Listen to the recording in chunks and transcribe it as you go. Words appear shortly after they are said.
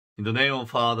In the name of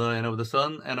the Father, and of the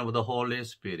Son, and of the Holy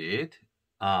Spirit.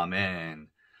 Amen.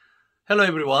 Hello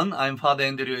everyone, I'm Father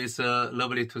Andrew. It's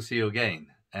lovely to see you again.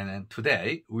 And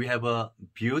today we have a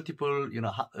beautiful,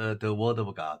 the Word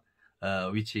of God,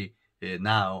 which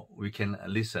now we can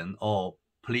listen, or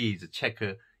please check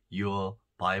your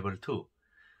Bible too.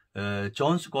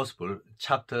 John's Gospel,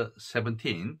 chapter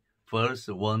 17, verse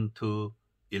 1 to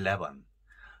 11.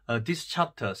 This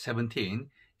chapter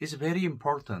 17 is very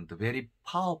important, very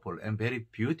powerful, and very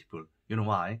beautiful. You know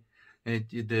why?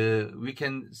 We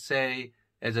can say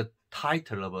as a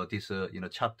title of this,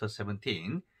 chapter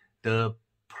 17, the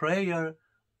prayer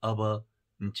of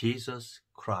Jesus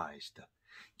Christ.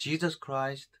 Jesus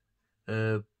Christ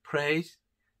prays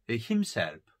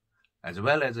himself, as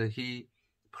well as he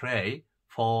pray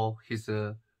for his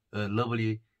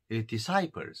lovely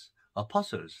disciples,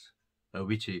 apostles,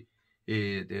 which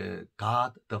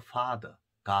God the Father,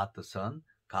 God the Son,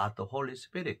 God the Holy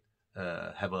Spirit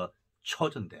have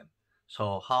chosen them.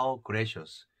 So how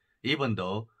gracious, even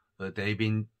though they've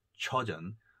been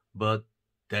chosen, but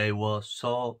they were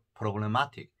so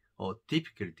problematic or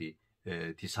difficulty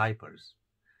disciples.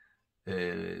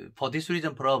 For this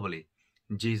reason, probably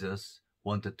Jesus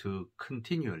wanted to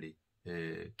continually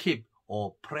keep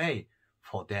or pray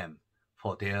for them,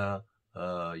 for their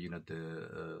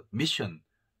the mission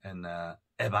and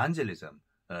evangelism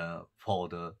for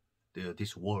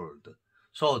this world.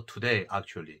 So today,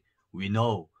 actually, we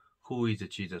know who is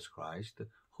Jesus Christ,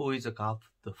 who is God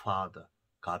the Father,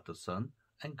 God the Son,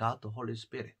 and God the Holy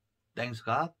Spirit. Thanks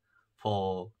God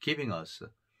for giving us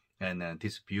and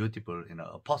these beautiful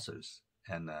apostles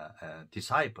and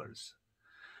disciples.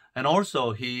 And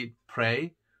also he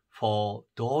pray for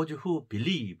those who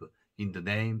believe in the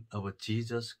name of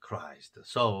Jesus Christ.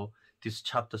 So this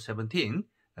chapter 17,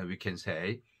 we can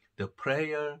say the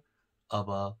prayer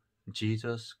of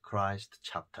Jesus Christ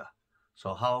chapter.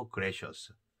 So how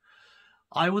gracious.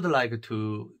 I would like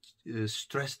to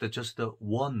stress just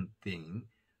one thing,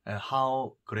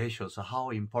 how gracious, how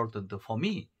important for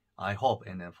me, I hope,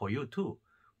 and for you too.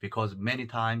 Because many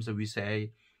times we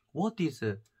say, what is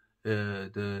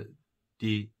the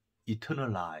eternal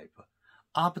life?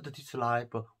 After this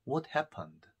life, what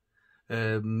happened?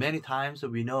 Many times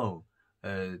we know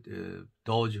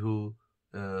those who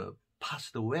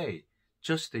passed away,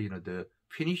 just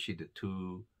finished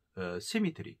to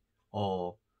cemetery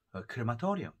or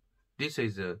crematorium. This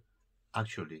is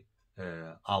actually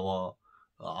our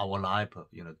life,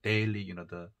 daily,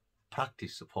 the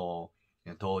practice for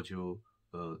those who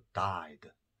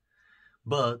died.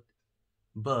 But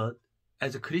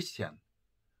as a Christian,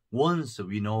 once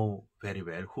we know very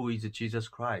well who is Jesus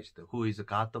Christ, who is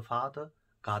God the Father,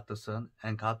 God the Son,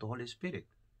 and God the Holy Spirit,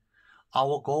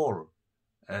 our goal,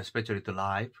 especially the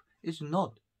life, is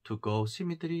not to go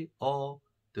cemetery or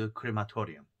the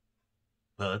crematorium,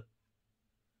 but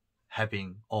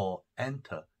having or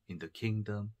enter in the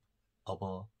kingdom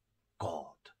of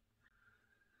God.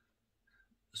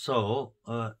 So,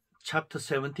 chapter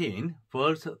 17,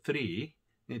 verse 3,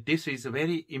 this is a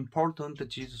very important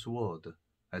Jesus word,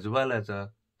 as well as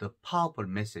the powerful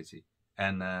message.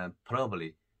 And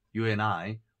probably you and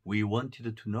I, we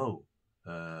wanted to know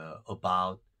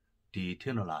about the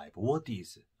eternal life. What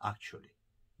is actually?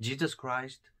 Jesus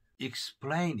Christ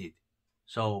explained it.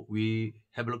 So we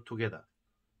have a look together.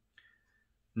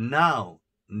 Now,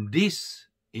 this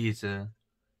is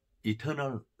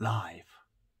eternal life,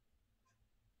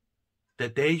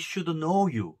 that they should know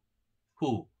you,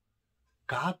 who?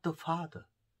 God the Father,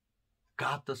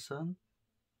 God the Son,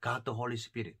 God the Holy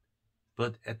Spirit.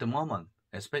 But at the moment,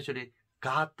 especially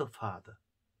God the Father,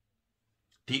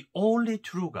 the only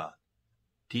true God,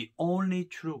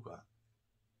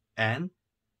 and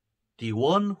the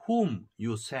one whom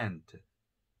you sent.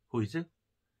 Who is it?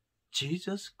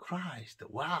 Jesus Christ.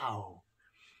 Wow.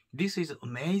 This is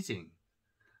amazing.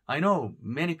 I know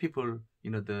many people,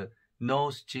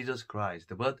 knows Jesus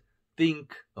Christ, but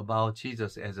think about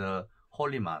Jesus as a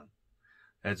holy man,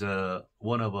 as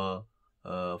one of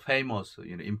a famous,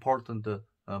 important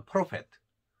prophet.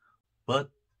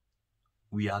 But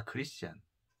we are Christian.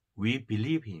 We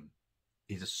believe him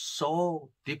is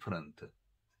so different.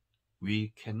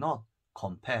 We cannot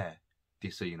compare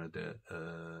this,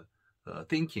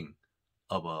 thinking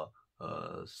of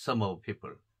some of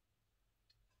people.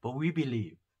 But we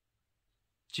believe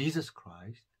Jesus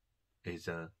Christ is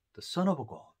the Son of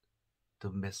God, the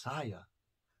Messiah,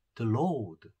 the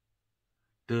Lord,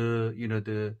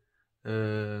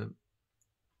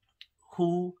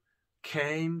 who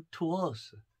came to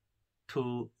us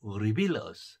to reveal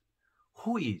us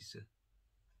who is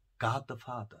God the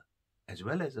Father, as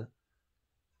well as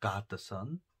God the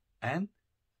Son, and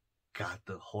God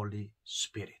the Holy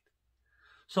Spirit.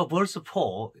 So verse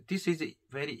 4, this is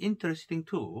very interesting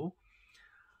too.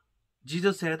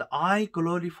 Jesus said, I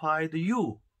glorified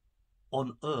you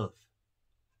on earth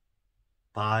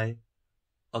by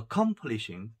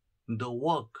accomplishing the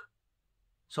work.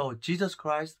 So Jesus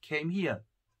Christ came here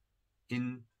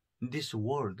in this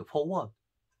world for what?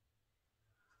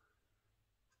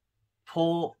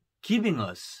 For giving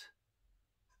us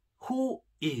who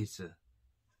is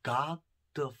God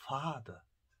the Father.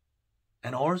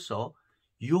 And also,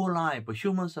 your life, a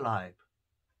human's life,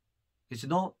 is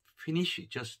not finished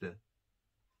just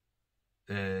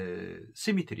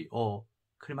cemetery or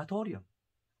crematorium,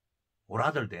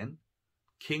 rather than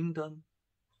kingdom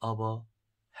of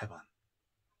heaven.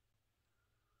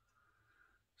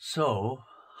 So,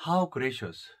 how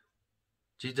gracious.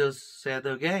 Jesus said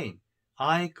again,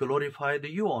 I glorified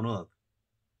you on earth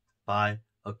by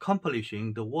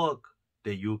accomplishing the work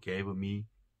that you gave me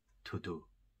to do.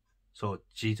 So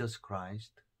Jesus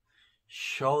Christ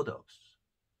showed us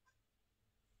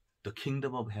the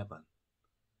kingdom of heaven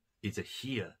is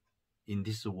here in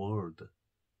this world.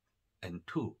 And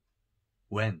two,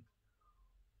 when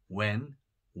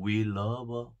we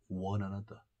love one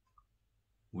another,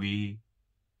 we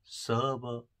serve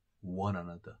one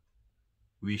another,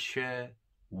 we share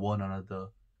one another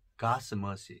God's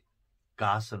mercy,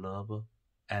 God's love,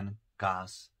 and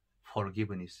God's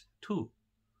forgiveness too.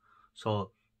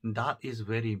 So that is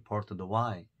very important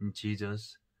why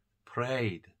Jesus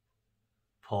prayed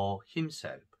for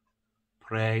himself,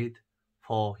 prayed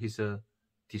for his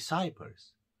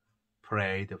disciples,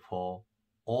 prayed for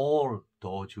all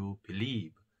those who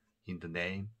believe in the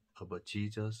name of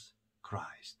Jesus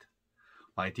Christ.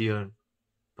 My dear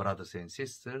brothers and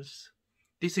sisters,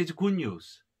 this is good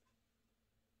news.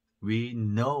 We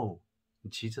know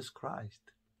Jesus Christ.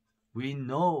 We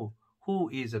know who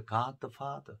is God the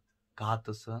Father, God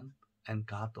the Son, and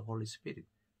God the Holy Spirit.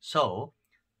 So,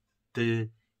 the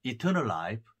eternal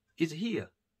life is here.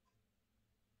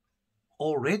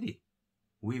 Already,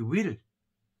 we will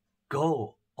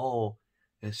go or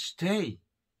stay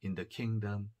in the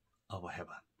kingdom of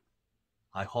heaven.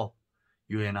 I hope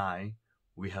you and I,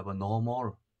 we have no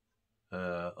more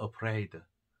afraid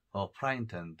or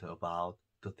frightened about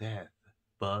the death,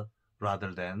 but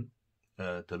rather than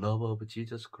the love of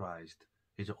Jesus Christ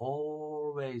is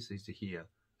always here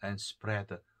and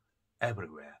spread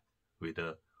everywhere with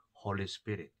the Holy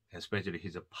Spirit, especially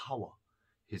his power,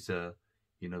 his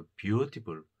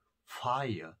beautiful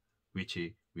fire, which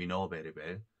we know very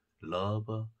well,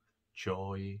 love,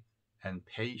 joy, and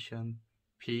patience,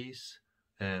 peace,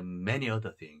 and many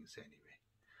other things anyway.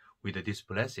 With this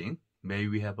blessing, may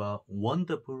we have a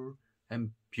wonderful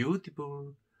and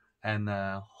beautiful and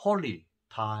holy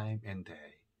time and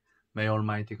day. May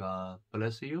Almighty God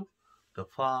bless you, the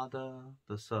Father,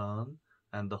 the Son,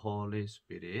 and the Holy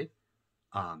Spirit.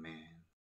 Amen.